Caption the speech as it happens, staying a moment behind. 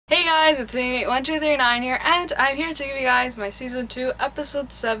guys, it's me, 1239 here, and I'm here to give you guys my Season 2, Episode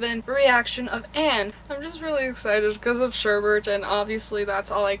 7 reaction of Anne. I'm just really excited because of Sherbert, and obviously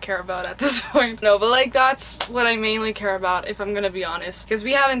that's all I care about at this point. No, but like, that's what I mainly care about, if I'm gonna be honest. Because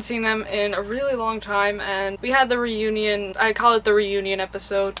we haven't seen them in a really long time, and we had the reunion, I call it the reunion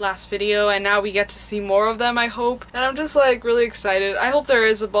episode last video, and now we get to see more of them, I hope. And I'm just like really excited. I hope there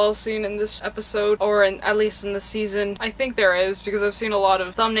is a ball scene in this episode, or at least in the season. I think there is, because I've seen a lot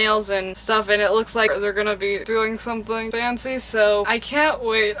of thumbnails and stuff, and it looks like they're gonna be doing something fancy, so I can't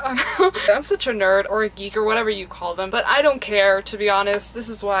wait. I'm such a nerd, or a geek, or whatever you call them, but I don't care, to be honest. This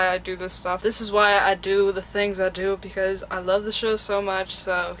is why I do this stuff. This is why I do the things I do, because I love the show so much,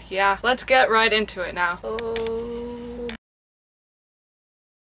 so yeah. Let's get right into it now.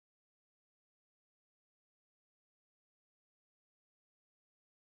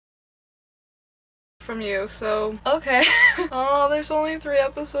 From you, so okay. Oh, there's only 3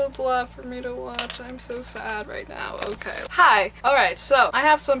 episodes left for me to watch. I'm so sad right now. Okay. Hi! Alright, so I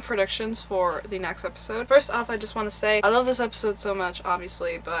have some predictions for the next episode. First off, I just want to say I love this episode so much,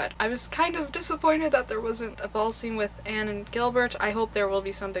 obviously, but I was kind of disappointed that there wasn't a ball scene with Anne and Gilbert. I hope there will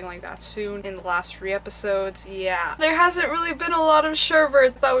be something like that soon in the last 3 episodes. Yeah. There hasn't really been a lot of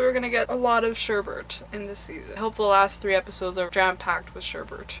Sherbert. Thought we were gonna get a lot of Sherbert in this season. I hope the last 3 episodes are jam-packed with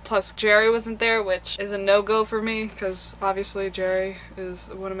Sherbert. Plus, Jerry wasn't there, which is a no-go for me, because obviously Jerry is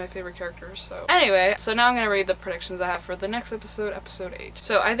one of my favorite characters, so. Anyway, so now I'm gonna read the predictions I have for the next episode, episode 8.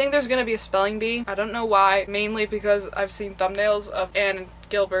 So I think there's gonna be a spelling bee. I don't know why, mainly because I've seen thumbnails of Anne and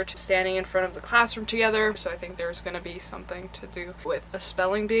Gilbert standing in front of the classroom together, so I think there's gonna be something to do with a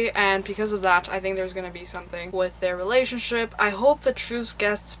spelling bee, and because of that, I think there's gonna be something with their relationship. I hope the truce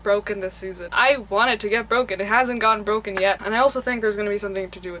gets broken this season. I want it to get broken. It hasn't gotten broken yet, and I also think there's gonna be something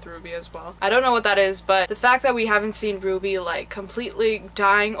to do with Ruby as well. I don't know what that is, but the fact that we haven't seen Ruby like completely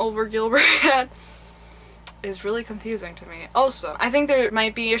dying over Gilbert yet is really confusing to me. Also, I think there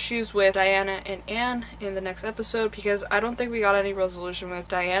might be issues with Diana and Anne in the next episode, because I don't think we got any resolution with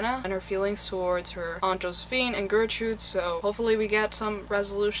Diana and her feelings towards her Aunt Josephine and Gertrude, so hopefully we get some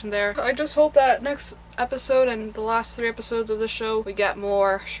resolution there. I just hope that next episode and the last 3 episodes of the show we get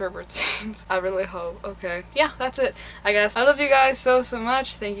more Sherbert scenes. I really hope. Okay. Yeah, that's it, I guess. I love you guys so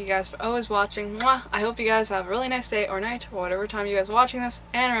much. Thank you guys for always watching. Mwah! I hope you guys have a really nice day or night, or whatever time you guys are watching this.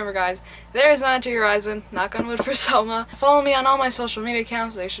 And remember guys, there is none to your horizon. Knock on wood for Selma. Follow me on all my social media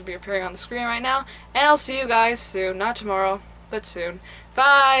accounts. They should be appearing on the screen right now. And I'll see you guys soon. Not tomorrow, but soon.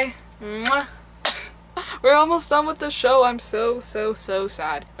 Bye! Mwah! We're almost done with the show. I'm so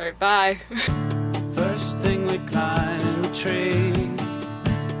sad. Alright, bye. First thing we climb a tree,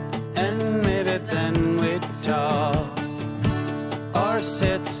 and maybe then we talk, or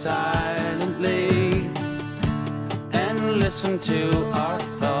sit silently and listen to our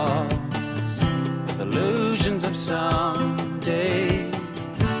thoughts, with illusions of song.